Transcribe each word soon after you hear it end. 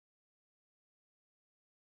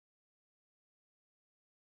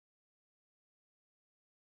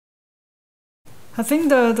I think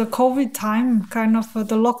the COVID time kind of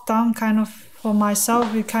the lockdown kind of for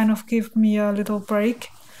myself it kind of gave me a little break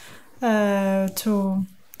to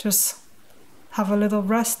just have a little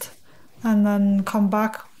rest and then come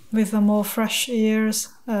back with a more fresh ears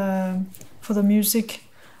for the music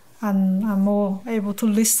and I'm more able to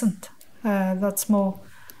listen. That's more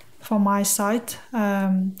from my side.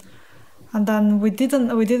 And then we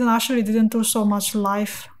didn't do so much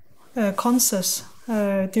live concerts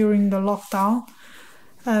during the lockdown.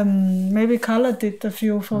 Maybe Kalle did a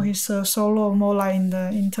few for his solo, more like in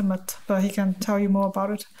the intimate, but he can tell you more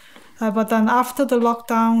about it. But then after the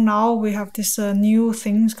lockdown, now we have this new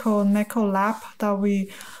things called NEKO Lab that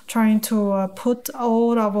we trying to put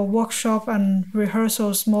all our workshop and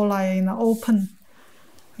rehearsals more like in an open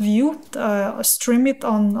view, stream it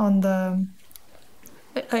on the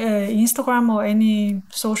Instagram or any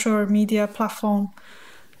social media platform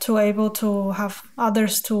to able to have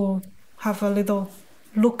others to have a little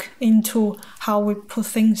look into how we put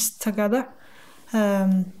things together.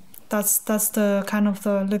 That's the kind of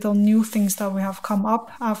the little new things that we have come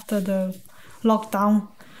up after the lockdown.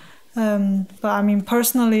 But I mean,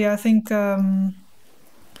 personally, I think during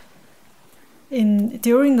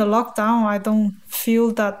the lockdown, I don't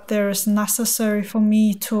feel that there is necessary for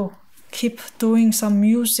me to keep doing some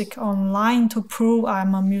music online to prove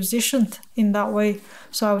I'm a musician in that way.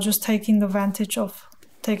 So I was just taking the advantage of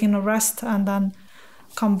taking a rest and then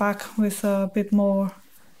come back with a bit more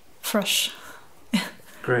fresh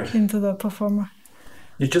Great. into the performer.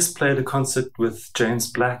 You just played a concert with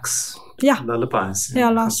James Black's Lullabies.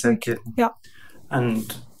 Last week. Yeah.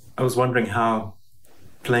 And I was wondering how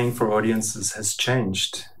playing for audiences has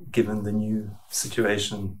changed given the new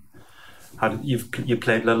situation. How you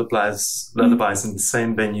played Lullabies in the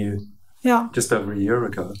same venue just over a year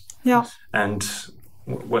ago. Yeah. And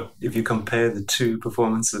what if you compare the two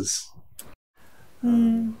performances?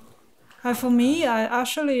 For me,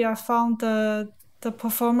 I found the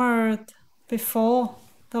performer before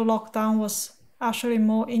the lockdown was actually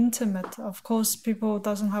more intimate. Of course, people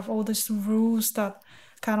doesn't have all these rules that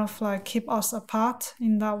kind of like keep us apart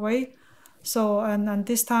in that way. So and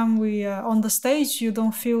this time we on the stage you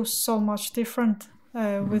don't feel so much different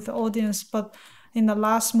with the audience, but in the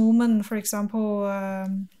last moment, for example,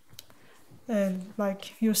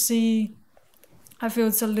 like you see, I feel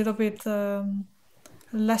it's a little bit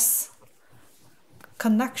less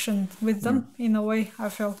connection with them in a way. I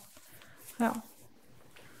feel,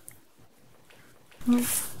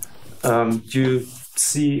 Do you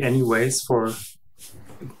see any ways for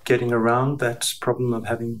getting around that problem of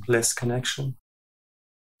having less connection?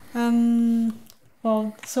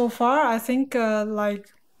 Well, so far I think like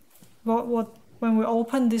what when we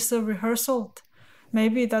open this rehearsal,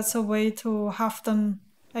 maybe that's a way to have them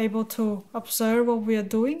able to observe what we are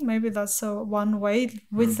doing. Maybe that's one way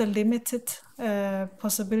with the limited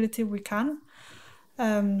possibility we can.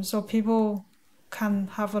 So people can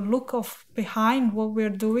have a look of behind what we're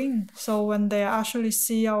doing. So when they actually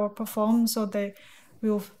see our performance, so they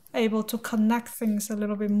will able to connect things a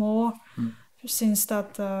little bit more. Since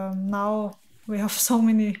that now we have so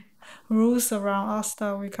many rules around us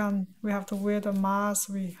that we have to wear the mask,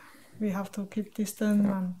 we have to keep distance,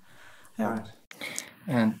 and Right.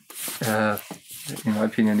 And in my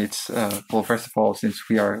opinion, it's well, first of all, since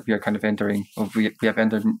we are kind of entering, or we have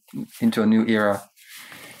entered into a new era.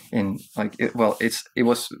 In like it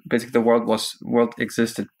was basically the world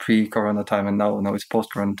existed pre-corona time, and now it's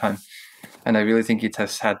post-corona time, and I really think it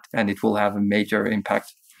has had and it will have a major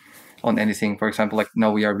impact on anything. For example, like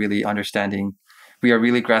now we are really understanding, we are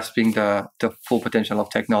really grasping the full potential of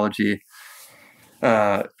technology.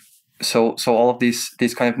 So all of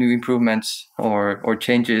these kind of new improvements or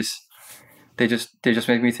changes, they just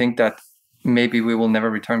make me think that maybe we will never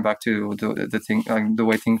return back to the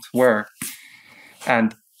way things were.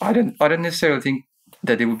 And I don't necessarily think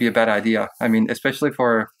that it would be a bad idea. I mean, especially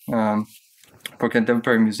for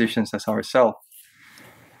contemporary musicians as ourselves,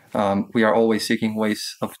 we are always seeking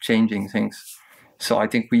ways of changing things. So I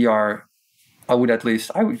think I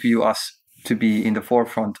would view us to be in the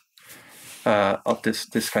forefront of this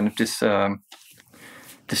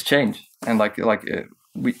change, and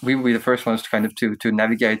we will be the first ones to kind of to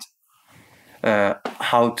navigate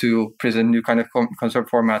how to present new kind of concert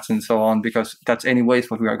formats and so on, because that's anyways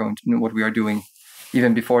what we are doing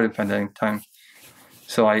even before the pandemic time.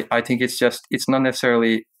 So I think it's not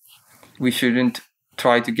necessarily, we shouldn't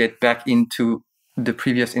try to get back into the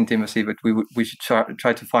previous intimacy, but we should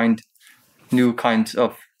try to find new kinds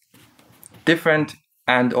of different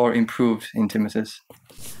and or improved intimacies.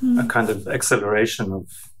 A kind of acceleration of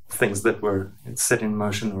things that were set in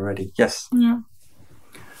motion already. Yes. Yeah.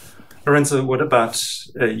 Lorenzo, what about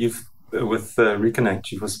you've with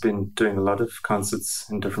Reconnect? You've also been doing a lot of concerts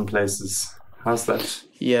in different places. How's that?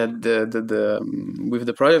 Yeah, the with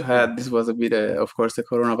the project I had, this was a bit. Of course, the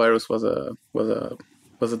coronavirus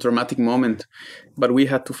was a dramatic moment, but we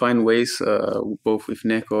had to find ways, both with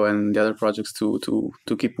NEKO and the other projects, to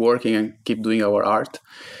keep working and keep doing our art.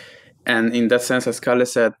 And in that sense, as Kalle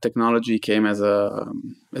said, technology came as a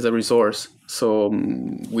resource. So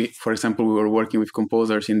for example, we were working with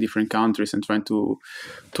composers in different countries and trying to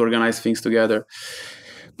organize things together.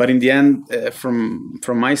 But in the end, from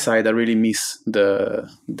my side, I really miss the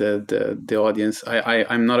audience.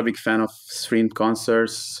 I'm not a big fan of streamed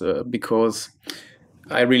concerts because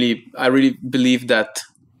I really believe that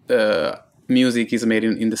music is made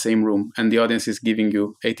in the same room, and the audience is giving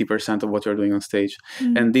you 80% of what you're doing on stage.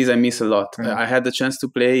 And this I miss a lot. I had the chance to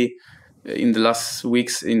play in the last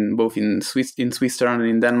weeks both in Switzerland and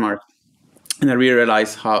in Denmark, and I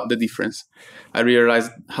realized how the difference. I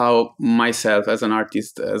realized how myself as an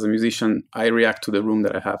artist, as a musician, I react to the room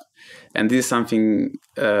that I have. And this is something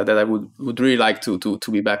that I would really like to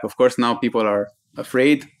be back. Of course, now people are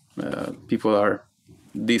afraid. People are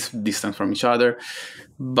distant from each other.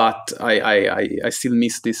 But I still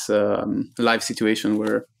miss this live situation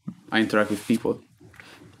where I interact with people.